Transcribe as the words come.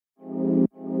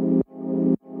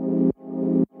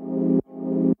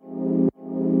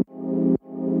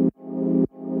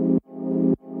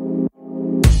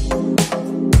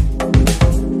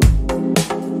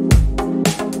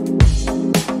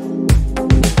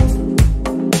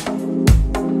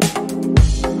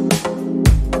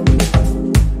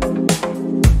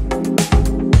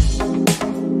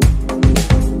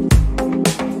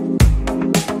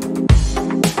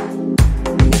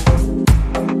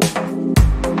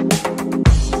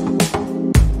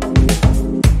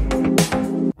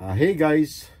Hey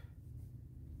guys,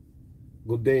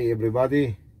 good day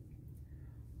everybody.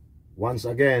 Once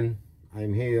again,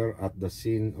 I'm here at the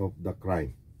scene of the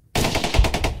crime.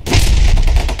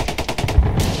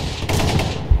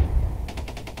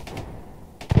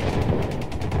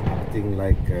 Acting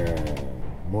like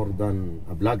more than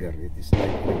a blogger, it is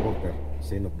like a reporter,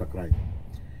 scene of the crime.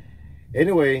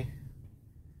 Anyway,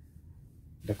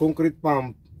 the concrete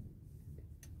pump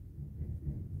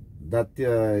that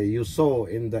you saw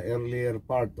in the earlier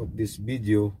part of this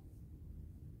video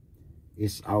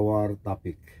is our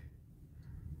topic.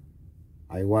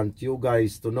 I want you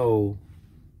guys to know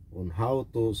on how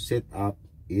to set up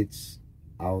its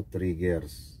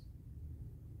outriggers.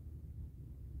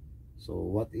 So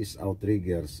what is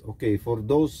outriggers? Okay, for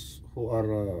those who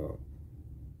are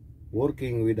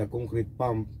working with a concrete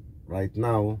pump right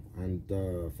now, and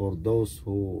for those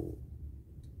who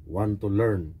want to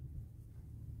learn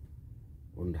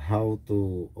on how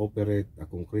to operate a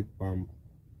concrete pump,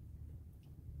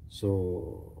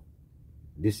 so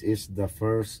this is the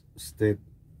first step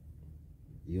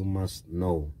you must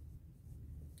know.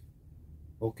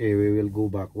 Okay, we will go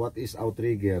back. What is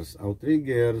outriggers?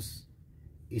 Outriggers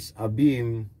is a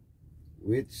beam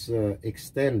which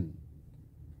extend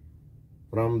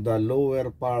from the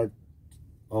lower part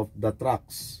of the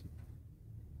trucks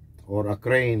or a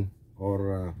crane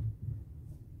or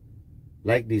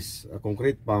like this, a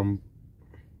concrete pump,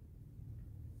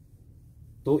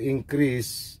 to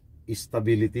increase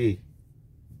stability.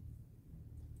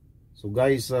 So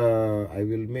guys, I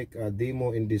will make a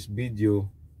demo in this video,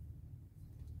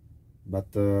 but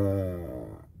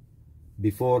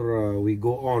before we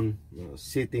go on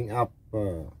setting up,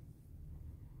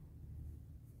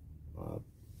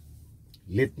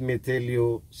 let me tell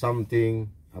you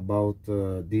something about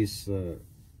this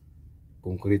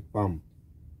concrete pump.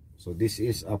 So this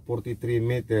is a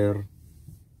 43-meter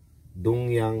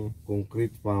DONGYANG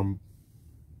concrete pump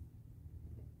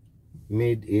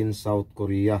made in South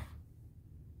Korea.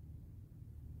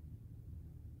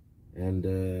 And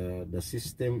the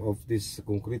system of this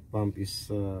concrete pump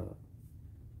is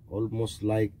almost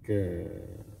like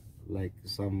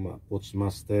some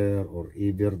Postmaster or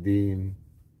Aberdeen.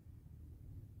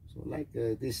 So like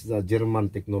this is a German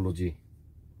technology.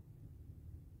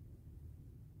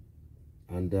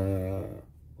 And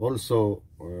also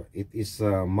it is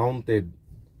mounted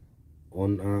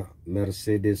on a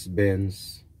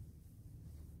Mercedes-Benz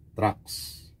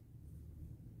trucks.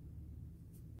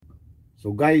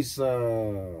 So guys,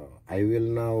 I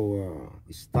will now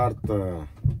start the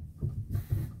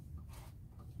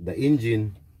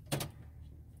engine,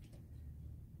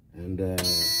 and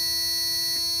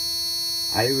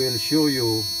I will show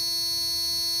you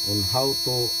on how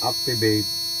to activate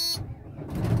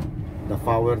the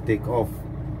power take-off.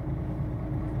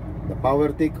 The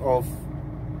power take-off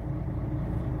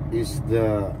is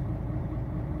the,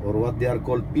 or what they are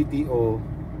called PTO,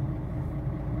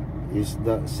 is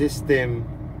the system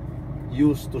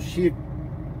used to shift.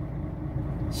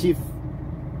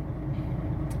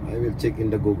 I will check in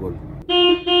the Google.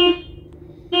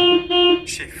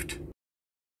 Shift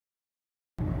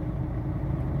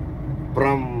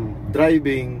from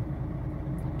driving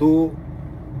to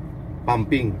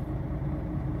pumping.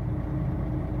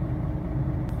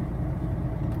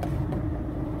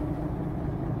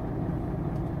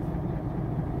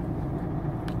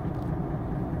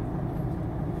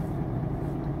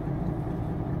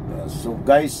 So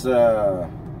guys,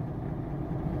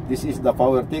 this is the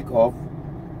power take-off.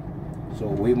 So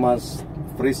we must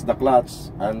press the clutch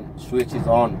and switch it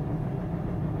on.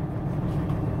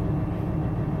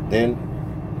 Then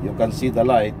you can see the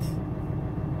light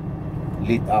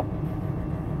lit up.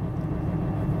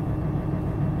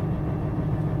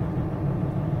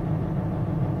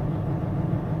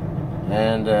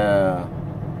 And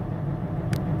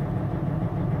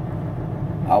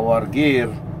our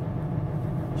gear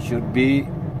should be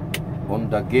on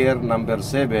the gear number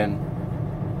 7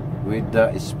 with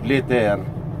the splitter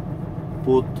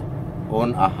put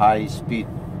on a high speed.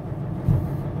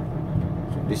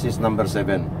 So this is number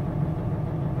 7.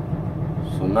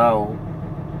 So now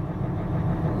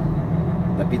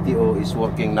the PTO is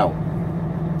working now,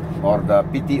 or the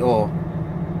PTO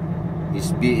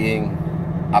is being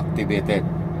activated.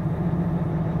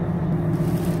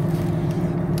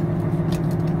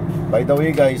 By the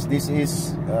way guys, this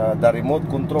is the remote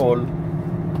control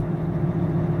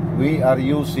we are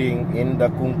using in the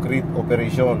concrete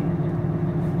operation.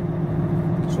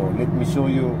 So let me show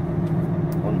you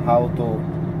on how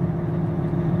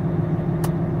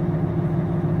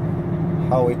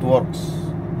it works.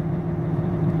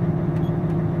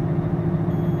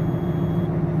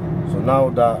 So now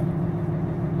the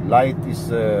light is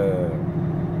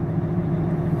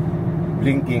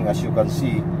blinking, as you can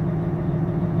see.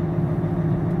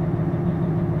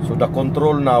 So the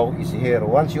control now is here.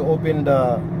 Once you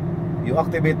you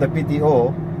activate the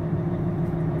PTO,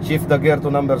 shift the gear to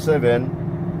number 7,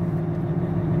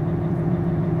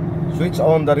 switch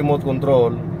on the remote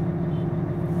control,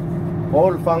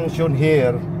 all function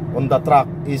here on the truck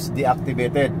is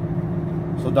deactivated.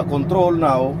 So the control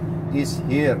now is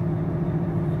here.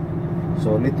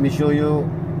 So let me show you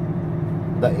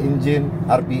the engine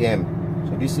RPM.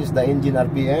 So this is the engine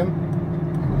RPM.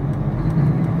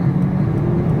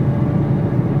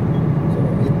 So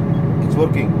it's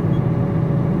working.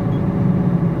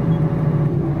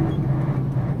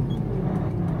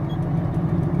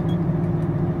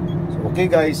 So okay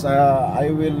guys, I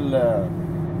will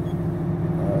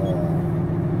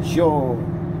show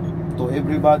to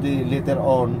everybody later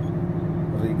on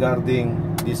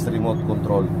regarding this remote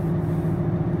control.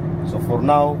 So for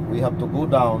now, we have to go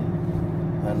down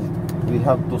and we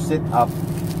have to set up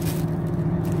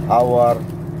our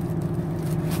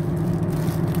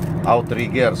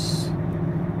outriggers.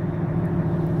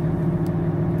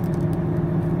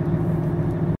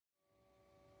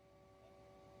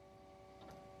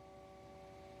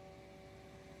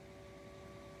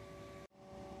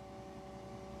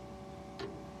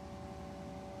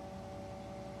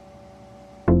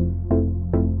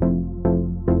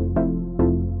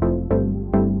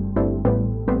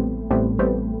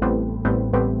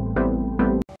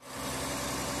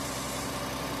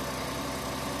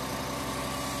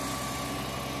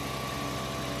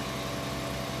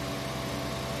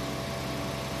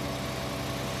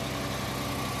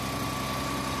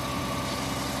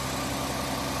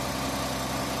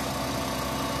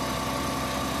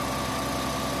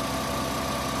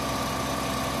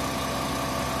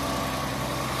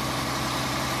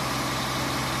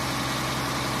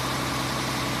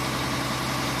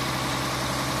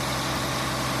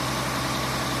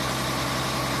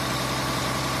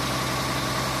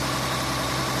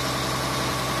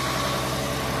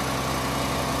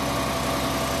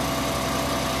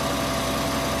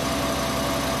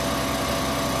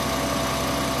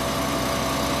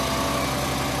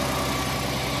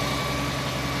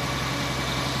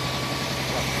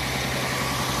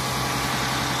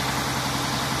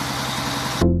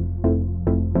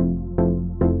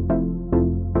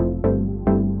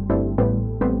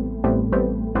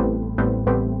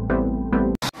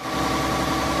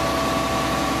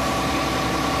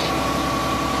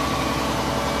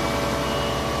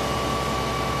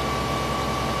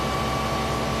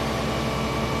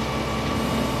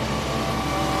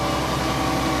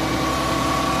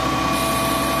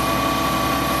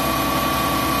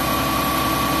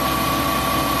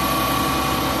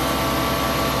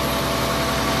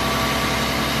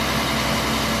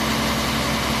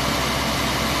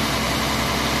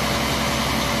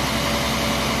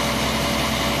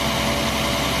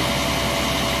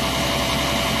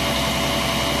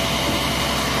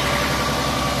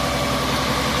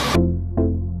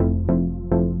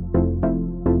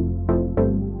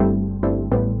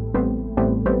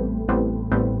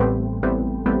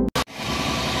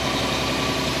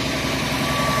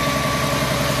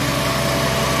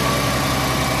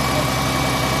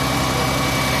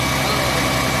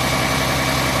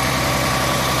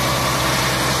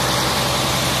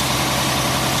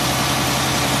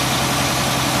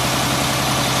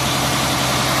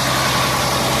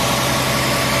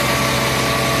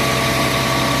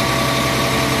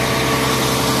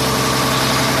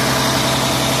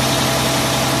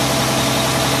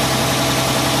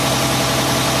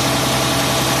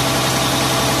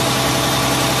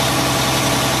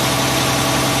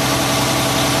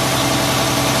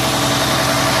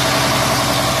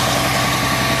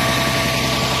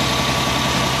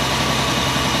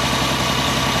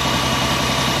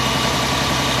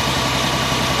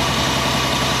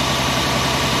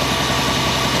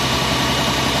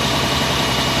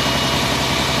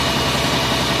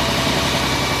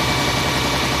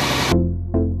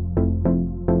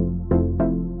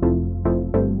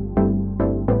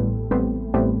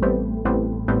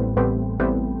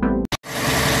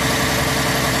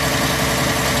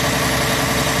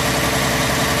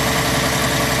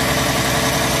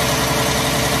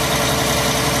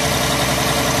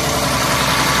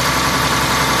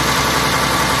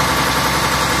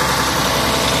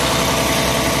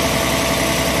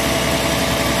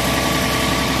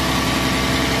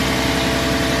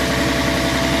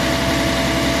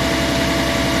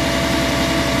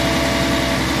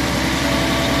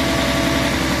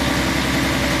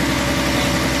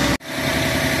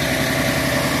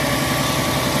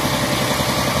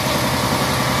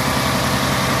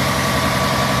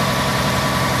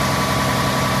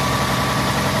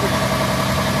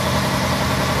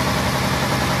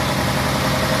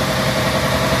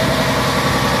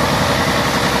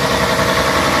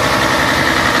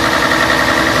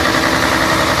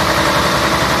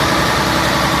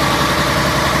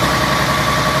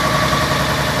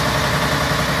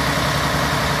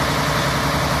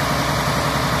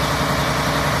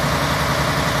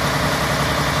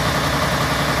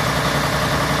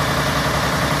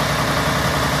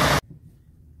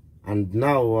 And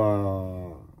now,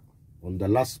 on the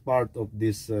last part of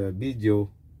this video,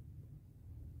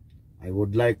 I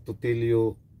would like to tell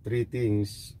you 3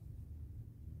 things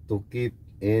to keep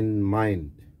in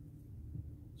mind.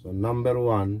 So number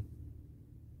 1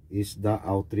 is the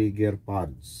outrigger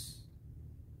pads.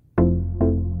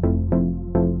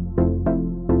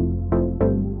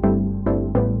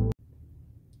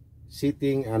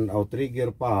 Seating and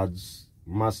outrigger pads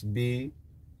must be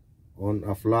on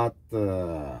a flat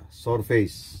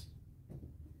surface,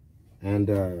 and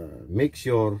make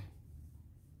sure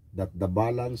that the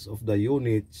balance of the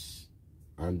units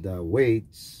and the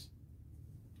weights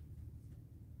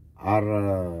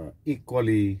are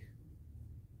equally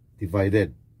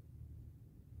divided.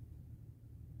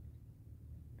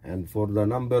 And for the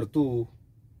number 2,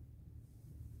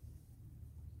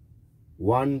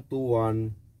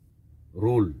 1-to-1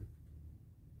 rule.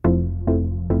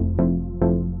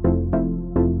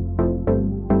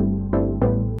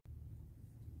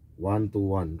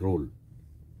 One-to-one rule.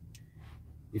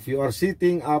 If you are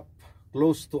sitting up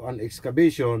close to an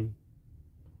excavation,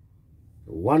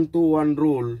 1-to-1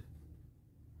 rule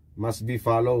must be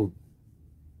followed.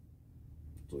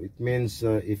 So it means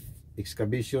if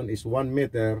excavation is 1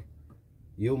 meter,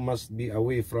 you must be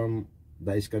away from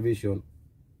the excavation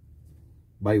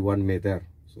by 1 meter.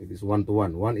 So it is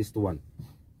 1-to-1, 1:1.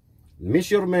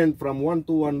 Measurement from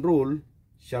 1-to-1 rule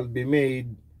shall be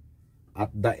made at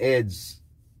the edge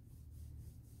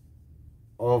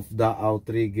of the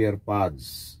outrigger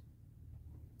pads,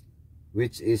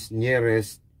 which is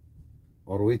nearest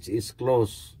or which is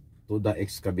close to the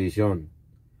excavation,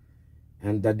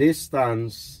 and the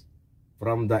distance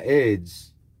from the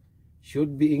edge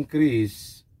should be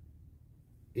increased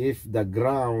if the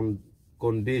ground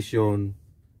condition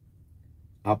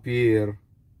appear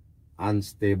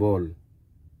unstable.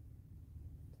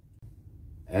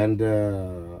 And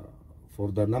for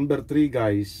the number 3,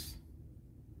 guys,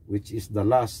 which is the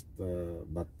last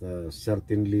but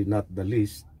certainly not the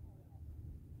least,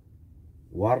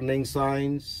 warning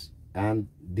signs and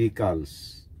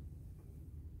decals.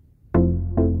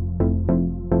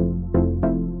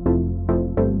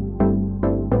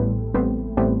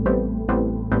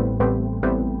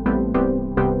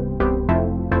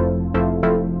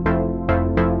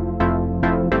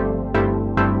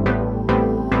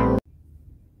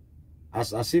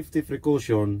 As a safety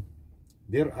precaution,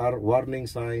 there are warning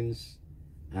signs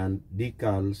and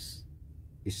decals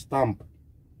stamped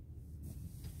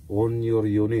on your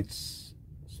units.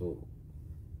 So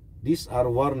these are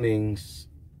warnings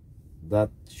that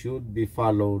should be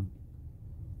followed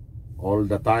all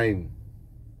the time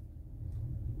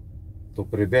to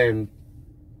prevent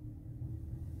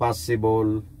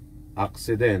possible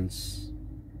accidents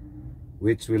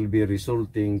which will be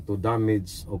resulting to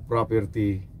damage of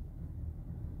property,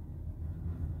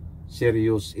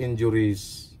 serious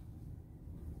injuries,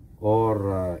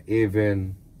 or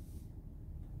even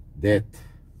death.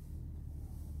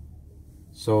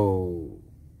 So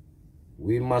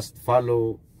we must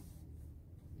follow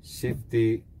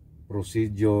safety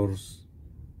procedures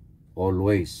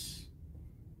always.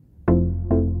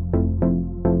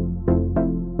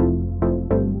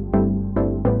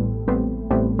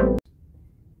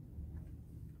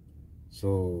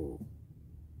 So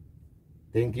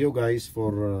thank you guys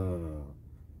for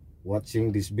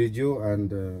watching this video,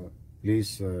 and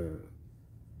please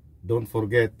don't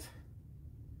forget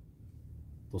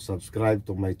to subscribe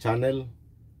to my channel,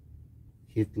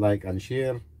 hit like and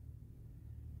share,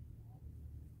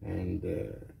 and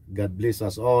God bless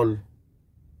us all,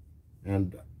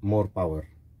 and more power.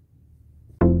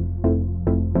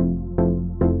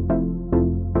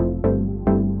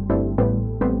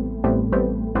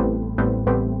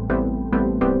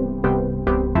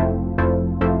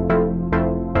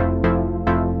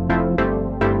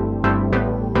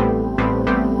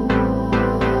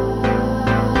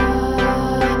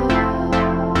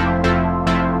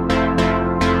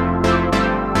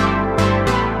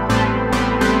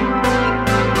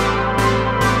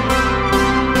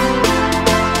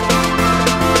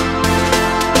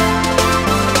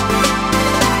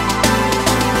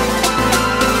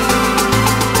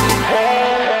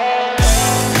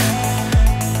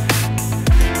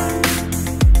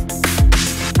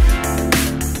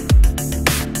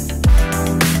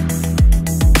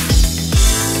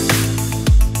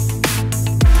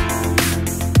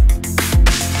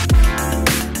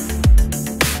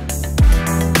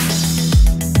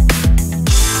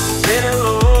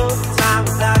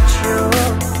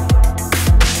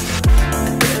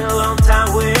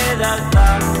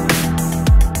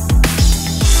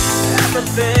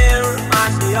 Everything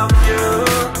reminds me of you,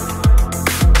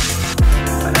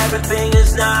 but everything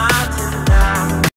na